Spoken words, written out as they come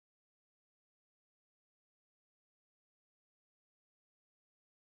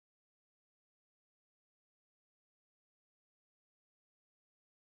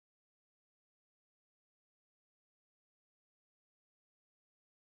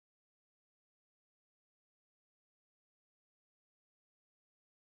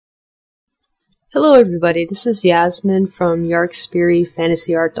Hello everybody, this is Yasmin from Yarkspiri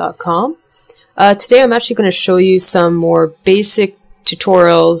fantasyart.com. Today I'm actually going to show you some more basic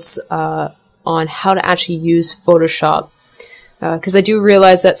tutorials on how to actually use Photoshop, because I do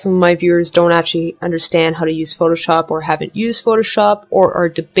realize that some of my viewers don't actually understand how to use Photoshop or haven't used Photoshop or are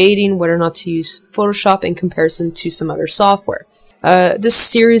debating whether or not to use Photoshop in comparison to some other software. This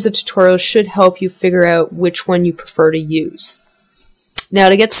series of tutorials should help you figure out which one you prefer to use. Now,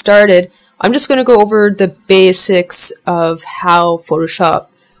 to get started, I'm just going to go over the basics of how Photoshop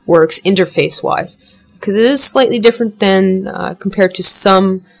works interface-wise, because it is slightly different than compared to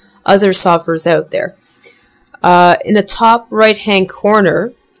some other softwares out there. In the top right-hand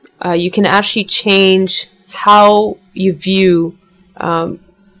corner, you can actually change how you view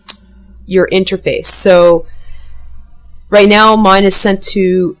your interface. So right now mine is sent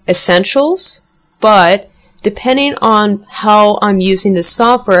to Essentials, but depending on how I'm using the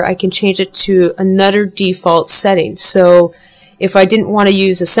software, I can change it to another default setting. So if I didn't want to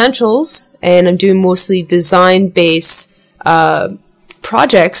use Essentials and I'm doing mostly design-based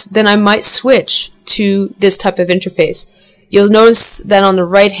projects, then I might switch to this type of interface. You'll notice that on the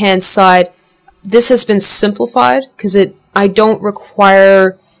right-hand side, this has been simplified because I don't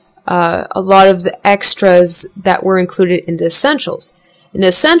require a lot of the extras that were included in the Essentials. In the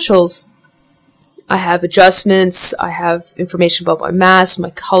Essentials, I have adjustments, I have information about my mask, my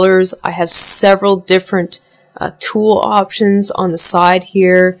colors, I have several different tool options on the side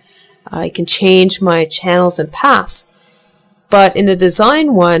here. I can change my channels and paths. But in the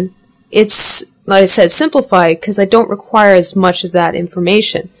design one, it's, like I said, simplified because I don't require as much of that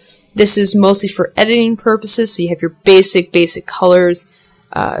information. This is mostly for editing purposes, so you have your basic colors,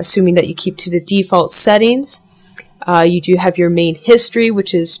 assuming that you keep to the default settings. You do have your main history,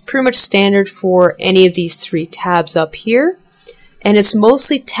 which is pretty much standard for any of these three tabs up here. And it's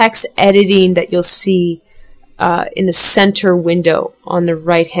mostly text editing that you'll see in the center window on the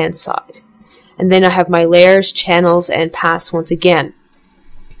right-hand side. And then I have my layers, channels, and paths once again.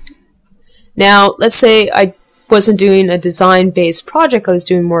 Now, let's say I wasn't doing a design-based project, I was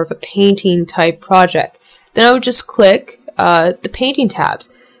doing more of a painting-type project. Then I would just click the painting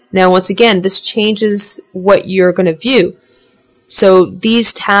tabs. Now, once again, this changes what you're going to view. So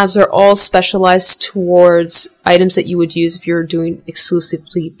these tabs are all specialized towards items that you would use if you're doing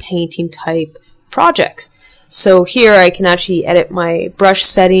exclusively painting type projects. So here I can actually edit my brush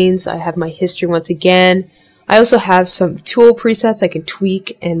settings. I have my history once again. I also have some tool presets I can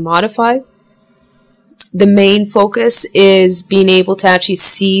tweak and modify. The main focus is being able to actually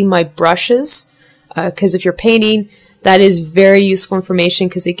see my brushes, because if you're painting, that is very useful information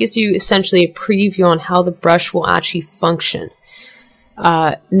because it gives you essentially a preview on how the brush will actually function.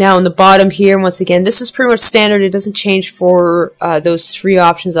 Now on the bottom here, once again, this is pretty much standard. It doesn't change for those three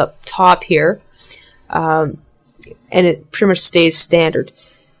options up top here. And it pretty much stays standard.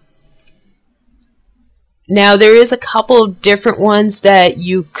 Now there is a couple of different ones that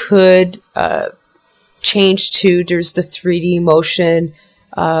you could change to. There's the 3D motion.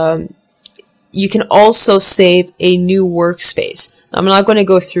 You can also save a new workspace. I'm not going to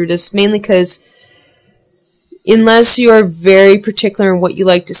go through this mainly because unless you are very particular in what you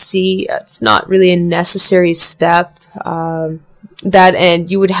like to see, it's not really a necessary step.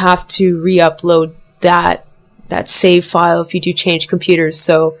 And you would have to re-upload that save file if you do change computers.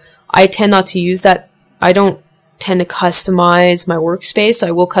 So I tend not to use that. I don't tend to customize my workspace.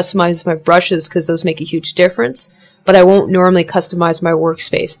 I will customize my brushes because those make a huge difference, but I won't normally customize my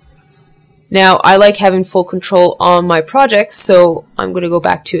workspace. Now, I like having full control on my projects, so I'm going to go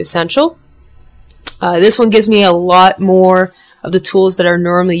back to Essential. This one gives me a lot more of the tools that are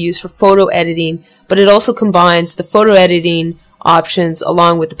normally used for photo editing, but it also combines the photo editing options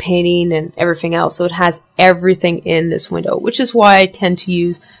along with the painting and everything else. So it has everything in this window, which is why I tend to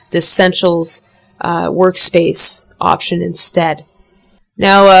use the Essentials workspace option instead.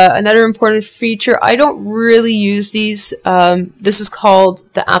 Now, another important feature, I don't really use these. This is called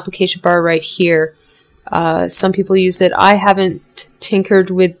the application bar right here. Some people use it. I haven't tinkered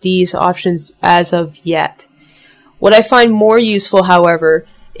with these options as of yet. What I find more useful, however,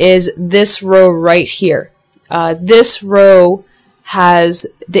 is this row right here. This row has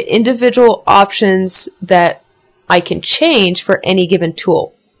the individual options that I can change for any given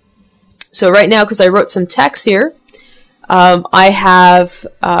tool. So right now, because I wrote some text here, I have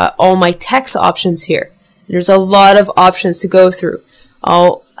all my text options here. There's a lot of options to go through.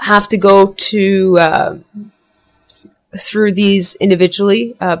 I'll have to go to through these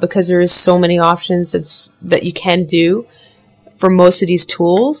individually because there is so many options that you can do for most of these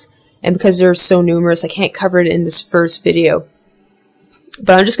tools, and because they're so numerous, I can't cover it in this first video.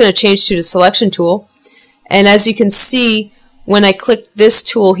 but I'm just going to change to the selection tool. And as you can see, when I click this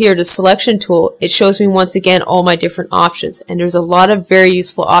tool here, the selection tool, it shows me once again all my different options. And there's a lot of very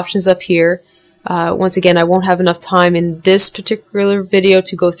useful options up here. Once again, I won't have enough time in this particular video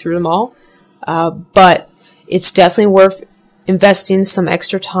to go through them all, but it's definitely worth investing some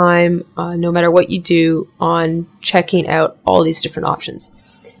extra time, no matter what you do, on checking out all these different options.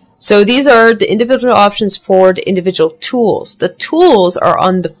 So these are the individual options for the individual tools. The tools are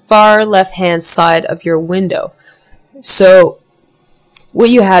on the far left-hand side of your window. So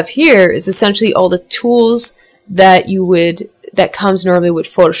what you have here is essentially all the tools that comes normally with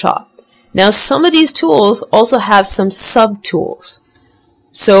Photoshop. Now some of these tools also have some sub-tools.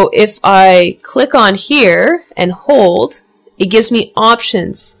 So if I click on here and hold, it gives me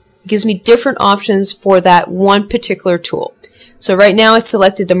options. It gives me different options for that one particular tool. So right now I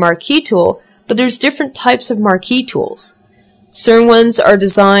selected the marquee tool, but there's different types of marquee tools. Certain ones are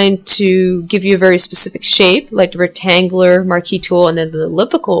designed to give you a very specific shape, like the rectangular marquee tool and then the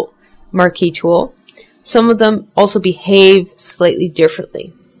elliptical marquee tool. Some of them also behave slightly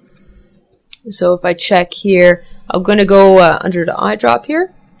differently. So if I check here, I'm going to go under the eyedrop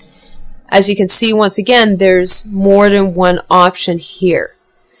here. As you can see, once again, there's more than one option here.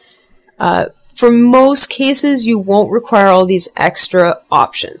 For most cases, you won't require all these extra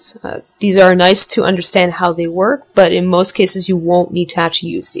options. These are nice to understand how they work, but in most cases, you won't need to actually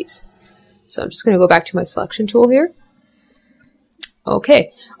use these. So I'm just going to go back to my selection tool here.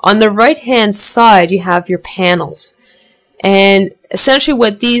 Okay, on the right-hand side, you have your panels. And essentially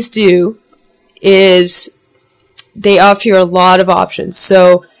what these do is they offer you a lot of options.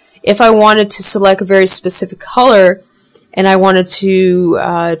 So if I wanted to select a very specific color, and I wanted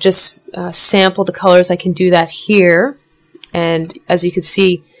to just sample the colors, I can do that here. And as you can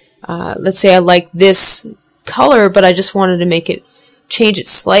see, let's say I like this color, but I just wanted to change it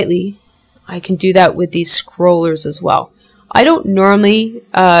slightly. I can do that with these scrollers as well. I don't normally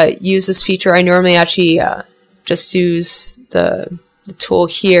use this feature. I normally actually just use the tool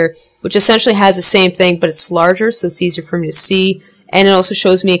here, which essentially has the same thing, but it's larger, so it's easier for me to see. And it also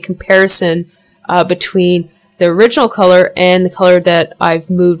shows me a comparison between the original color and the color that I've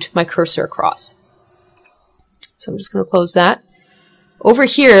moved my cursor across. So I'm just going to close that. Over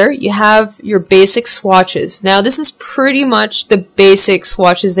here, you have your basic swatches. Now, this is pretty much the basic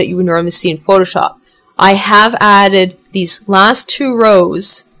swatches that you would normally see in Photoshop. I have added these last two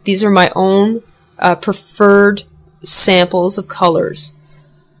rows. These are my own preferred samples of colors.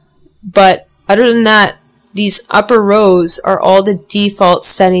 But other than that, these upper rows are all the default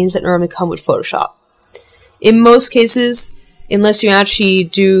settings that normally come with Photoshop. In most cases, unless you actually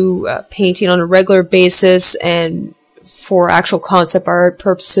do painting on a regular basis and for actual concept art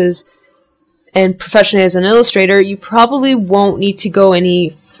purposes and professionally as an illustrator, you probably won't need to go any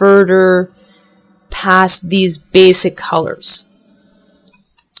further past these basic colors.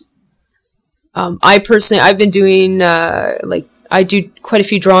 I've been doing I do quite a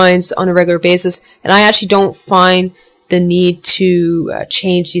few drawings on a regular basis, and I actually don't find the need to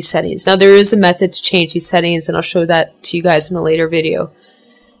change these settings. Now there is a method to change these settings, and I'll show that to you guys in a later video.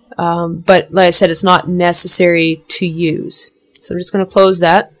 But like I said, it's not necessary to use. So I'm just going to close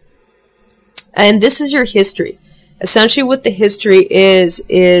that. And this is your history. Essentially what the history is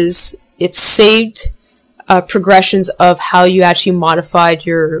it's saved progressions of how you actually modified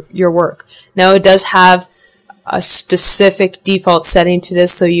your work. Now it does have a specific default setting to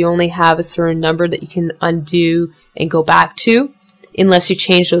this, so you only have a certain number that you can undo and go back to unless you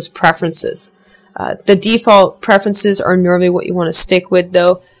change those preferences. The default preferences are normally what you want to stick with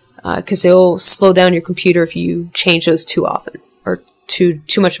though, because they'll slow down your computer if you change those too often or too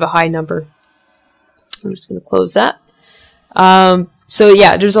much of a high number. I'm just going to close that. So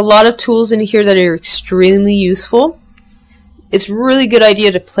yeah, there's a lot of tools in here that are extremely useful. It's a really good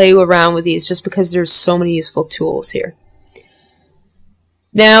idea to play around with these just because there's so many useful tools here.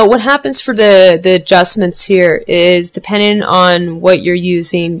 Now, what happens for the adjustments here is depending on what you're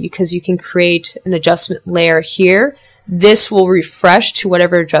using, because you can create an adjustment layer here, this will refresh to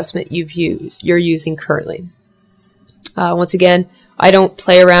whatever adjustment you're using currently. Once again, I don't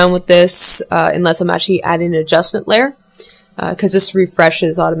play around with this unless I'm actually adding an adjustment layer, because this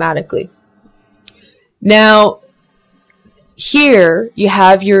refreshes automatically. Now, here you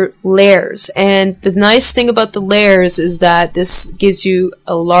have your layers, and the nice thing about the layers is that this gives you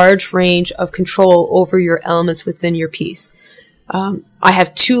a large range of control over your elements within your piece. I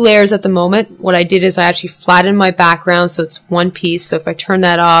have two layers at the moment. What I did is I actually flattened my background so it's one piece, so if I turn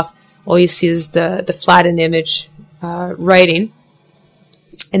that off, all you see is the flattened image writing,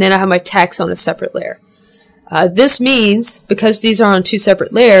 and then I have my text on a separate layer. This means, because these are on two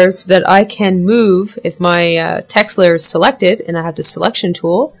separate layers, that I can move, if my text layer is selected and I have the selection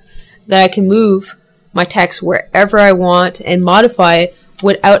tool, that I can move my text wherever I want and modify it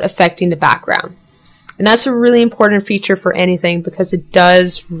without affecting the background. And that's a really important feature for anything, because it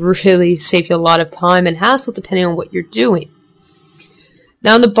does really save you a lot of time and hassle depending on what you're doing.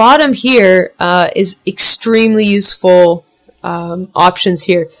 Now on the bottom here is extremely useful options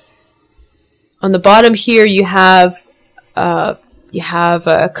here. On the bottom here you have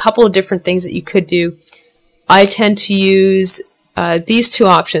a couple of different things that you could do. I tend to use these two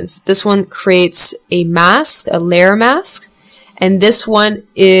options. This one creates a mask, a layer mask, and this one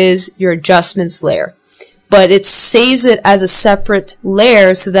is your adjustments layer. But it saves it as a separate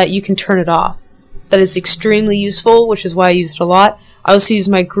layer so that you can turn it off. That is extremely useful, which is why I use it a lot. I also use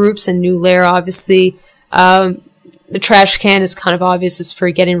my groups and new layer, obviously. The trash can is kind of obvious. It's for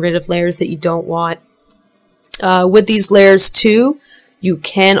getting rid of layers that you don't want. With these layers too, you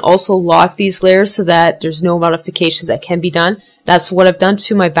can also lock these layers so that there's no modifications that can be done. That's what I've done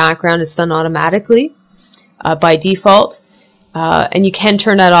to my background. It's done automatically by default. And you can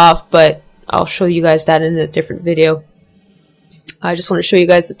turn that off, but I'll show you guys that in a different video. I just want to show you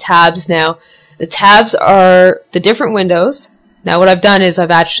guys the tabs now. The tabs are the different windows. Now what I've done is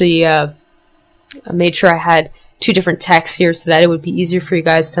I've actually made sure I had two different texts here so that it would be easier for you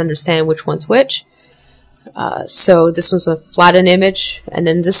guys to understand which one's which. So this was a flattened image, and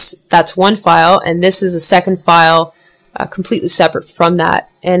then that's one file, and this is a second file completely separate from that.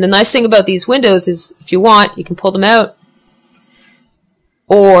 And the nice thing about these windows is if you want, you can pull them out,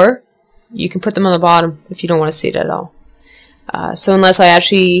 or you can put them on the bottom if you don't want to see it at all. So unless I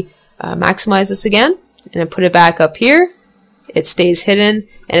actually maximize this again and I put it back up here, it stays hidden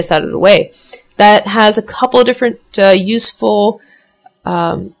and it's out of the way. That has a couple of different useful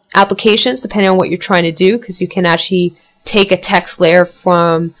applications depending on what you're trying to do, because you can actually take a text layer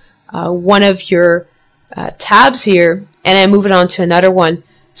from one of your tabs here and then move it on to another one.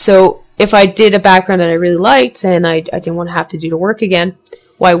 So if I did a background that I really liked and I didn't want to have to do the work again,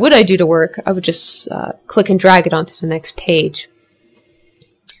 why would I do the work? I would just click and drag it onto the next page.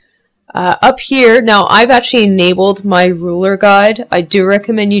 Up here, now I've actually enabled my ruler guide. I do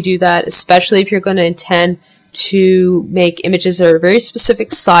recommend you do that, especially if you're going to intend to make images that are very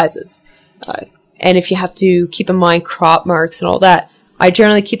specific sizes. And if you have to keep in mind crop marks and all that, I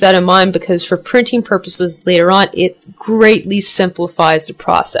generally keep that in mind because for printing purposes later on, it greatly simplifies the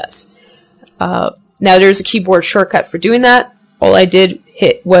process. Now there's a keyboard shortcut for doing that. All I did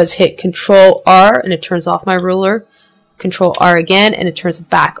was hit Control R and it turns off my ruler. Control R again and it turns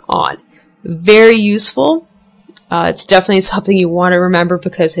it back on. Very useful. It's definitely something you want to remember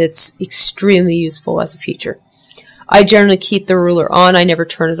because it's extremely useful as a feature. I generally keep the ruler on. I never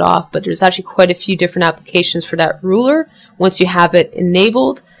turn it off, but there's actually quite a few different applications for that ruler once you have it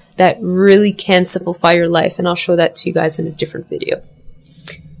enabled that really can simplify your life, and I'll show that to you guys in a different video.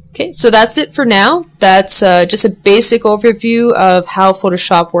 Okay, so that's it for now. That's just a basic overview of how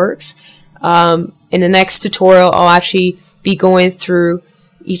Photoshop works. In the next tutorial, I'll actually be going through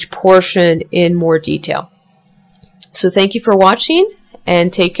each portion in more detail. So thank you for watching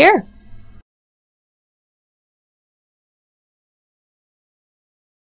and take care.